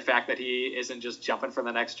 and the fact that he isn't just jumping for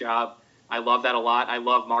the next job. I love that a lot. I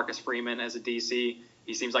love Marcus Freeman as a DC.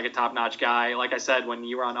 He seems like a top-notch guy. Like I said, when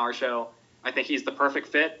you were on our show, I think he's the perfect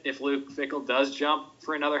fit if Luke Fickell does jump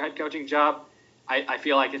for another head coaching job. I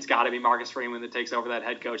feel like it's got to be Marcus Freeman that takes over that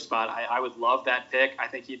head coach spot. I would love that pick. I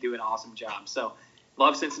think he'd do an awesome job. So,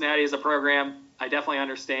 love Cincinnati as a program. I definitely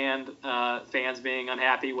understand fans being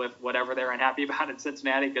unhappy with whatever they're unhappy about in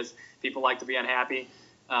Cincinnati, because people like to be unhappy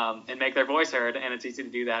and make their voice heard, and it's easy to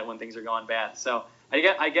do that when things are going bad. So,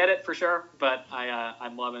 I get it for sure, but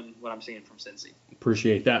I'm loving what I'm seeing from Cincy.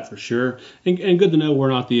 Appreciate that for sure, and good to know we're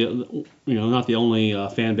not the only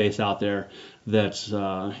fan base out there that's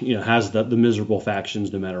has the miserable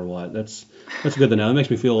factions no matter what. That's good to know. It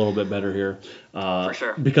makes me feel a little bit better here. For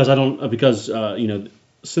sure. Because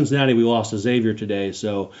Cincinnati, we lost to Xavier today,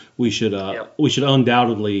 so we should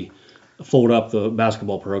undoubtedly fold up the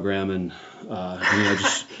basketball program and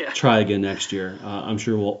just try again next year. I'm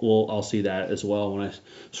sure I'll see that as well when I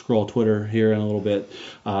scroll Twitter here in a little bit.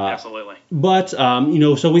 Absolutely. But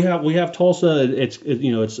so we have Tulsa.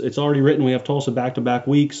 It's already written. We have Tulsa back-to-back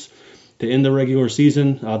weeks to end the regular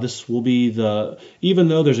season. This will be even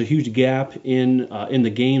though there's a huge gap in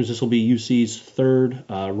the games, this will be UC's third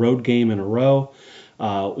road game in a row.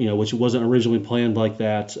 Which wasn't originally planned like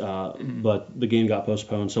that, but the game got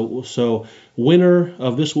postponed. So winner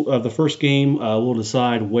of the first game will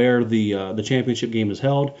decide where the championship game is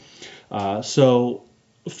held. So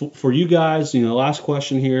for you guys, last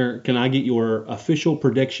question here: can I get your official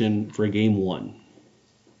prediction for Game 1?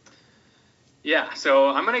 Yeah. So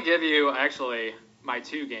I'm going to give you actually my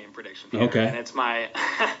 2-game prediction here. Okay. And it's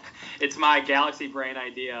my galaxy brain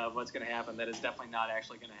idea of what's going to happen that is definitely not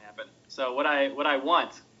actually going to happen. So what I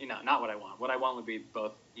want, not what I want. What I want would be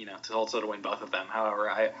both, Tulsa to win both of them. However,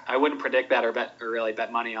 I wouldn't predict that or really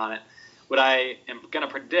bet money on it. What I am going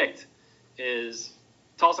to predict is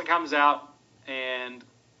Tulsa comes out and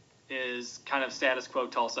is kind of status quo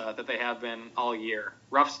Tulsa that they have been all year.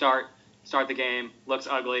 Rough start the game, looks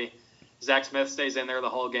ugly. Zach Smith stays in there the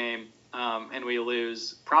whole game. And we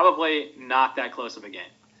lose probably not that close of a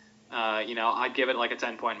game. I'd give it like a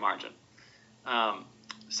 10-point margin.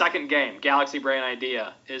 Second game, Galaxy Brain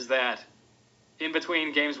idea, is that in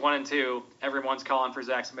between games 1 and 2, everyone's calling for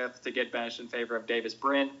Zach Smith to get benched in favor of Davis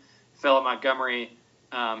Brin. Philip Montgomery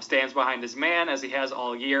stands behind his man, as he has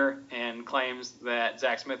all year, and claims that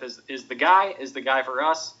Zach Smith is the guy for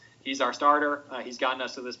us. He's our starter. He's gotten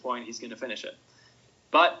us to this point. He's going to finish it.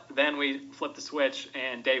 But then we flip the switch,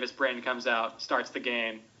 and Davis Brin comes out, starts the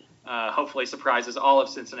game, hopefully surprises all of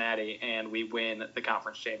Cincinnati, and we win the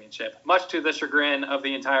conference championship, much to the chagrin of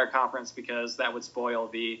the entire conference, because that would spoil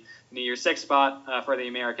the New Year's Six spot for the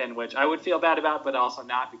American, which I would feel bad about, but also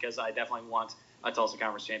not, because I definitely want a Tulsa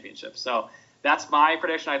Conference championship. So that's my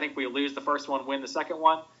prediction. I think we lose the first one, win the second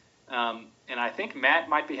one. And I think Matt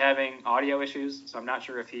might be having audio issues, so I'm not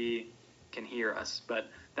sure if he can hear us, but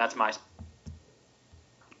that's my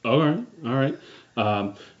All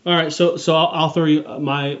right. So I'll throw you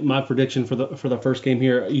my prediction for the first game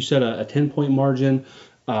here. You said a 10-point margin.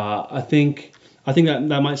 I think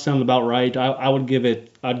that might sound about right. I'd give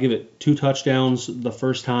it 2 touchdowns the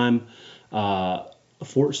first time.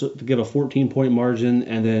 to give a 14-point margin,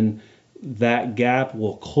 and then that gap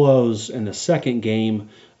will close in the second game.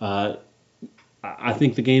 I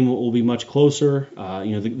think the game will be much closer.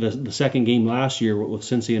 The second game last year with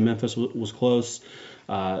Cincy and Memphis was close.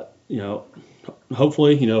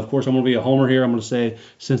 Hopefully, of course, I'm going to be a homer here. I'm going to say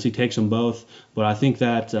Cincy takes them both, but I think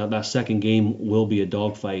that that second game will be a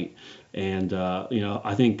dogfight, and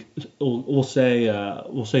I think we'll say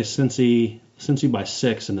Cincy by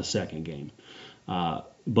 6 in the second game,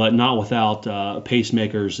 but not without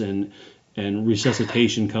pacemakers and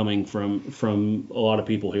resuscitation coming from a lot of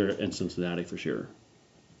people here in Cincinnati for sure.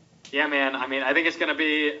 Yeah, man. I mean, I think it's gonna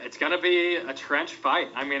be a trench fight.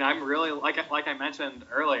 I mean, I'm really like I mentioned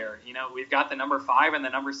earlier. We've got the number 5 and the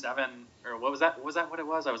number 7, or what was that? Was that what it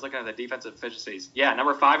was? I was looking at the defensive efficiencies. Yeah,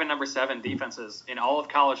 number 5 and number 7 defenses in all of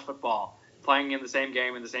college football playing in the same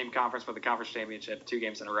game in the same conference for the conference championship 2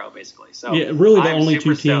 games in a row, basically. So yeah, really the I'm only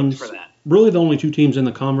two teams. for that. Really, the only 2 teams in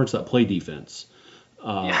the conference that play defense.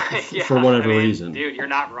 For whatever reason. Dude, you're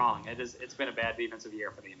not wrong. It's been a bad defensive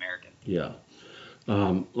year for the American. Yeah.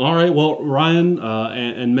 All right. Well, Ryan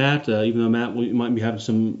and Matt, even though Matt, we might be having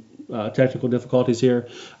some technical difficulties here.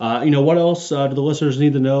 What else do the listeners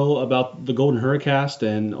need to know about the Golden Hurricast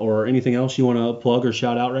or anything else you want to plug or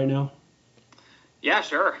shout out right now? Yeah,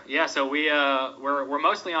 sure. Yeah, so we're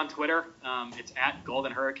mostly on Twitter. It's at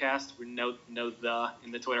Golden Hurricast. We know the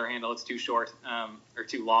in the Twitter handle. It's too short or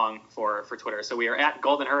too long for Twitter. So we are at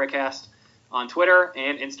Golden Hurricast on Twitter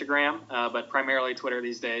and Instagram, but primarily Twitter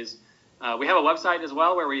these days. We have a website as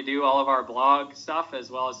well where we do all of our blog stuff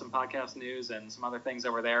as well as some podcast news and some other things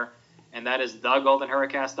over there. And that is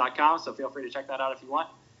thegoldenhurricast.com. So feel free to check that out if you want.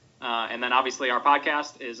 And then obviously our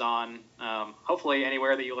podcast is on hopefully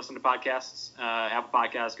anywhere that you listen to podcasts, Apple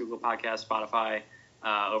Podcasts, Google Podcasts, Spotify,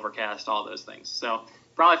 Overcast, all those things. So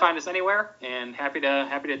probably find us anywhere, and happy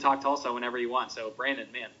to talk Tulsa whenever you want. So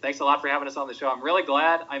Brandon, man, thanks a lot for having us on the show. I'm really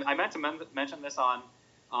glad. I meant to mention this on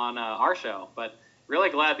our show, but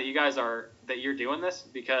really glad that you're doing this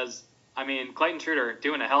because I mean Clayton Truder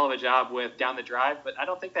doing a hell of a job with Down the Drive, but I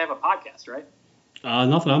don't think they have a podcast, right?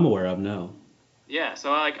 Nothing I'm aware of, no. Yeah,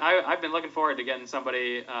 so I've been looking forward to getting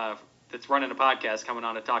somebody that's running a podcast coming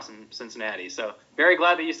on to talk some Cincinnati. So very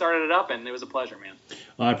glad that you started it up, and it was a pleasure, man.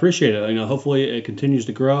 I appreciate it. Hopefully it continues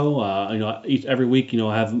to grow. Every week,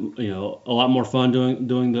 I have a lot more fun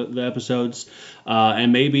doing the episodes,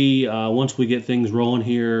 and maybe once we get things rolling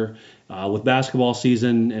here with basketball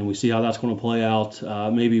season and we see how that's going to play out,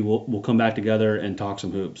 maybe we'll come back together and talk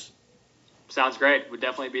some hoops. Sounds great. We'd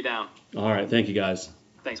definitely be down. All right, thank you guys.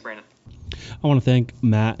 Thanks, Brandon. I want to thank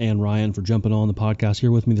Matt and Ryan for jumping on the podcast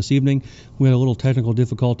here with me this evening. We had a little technical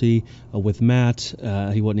difficulty with Matt.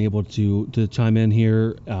 He wasn't able to chime in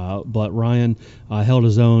here, but Ryan held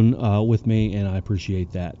his own with me, and I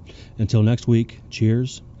appreciate that. Until next week,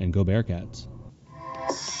 cheers and go Bearcats.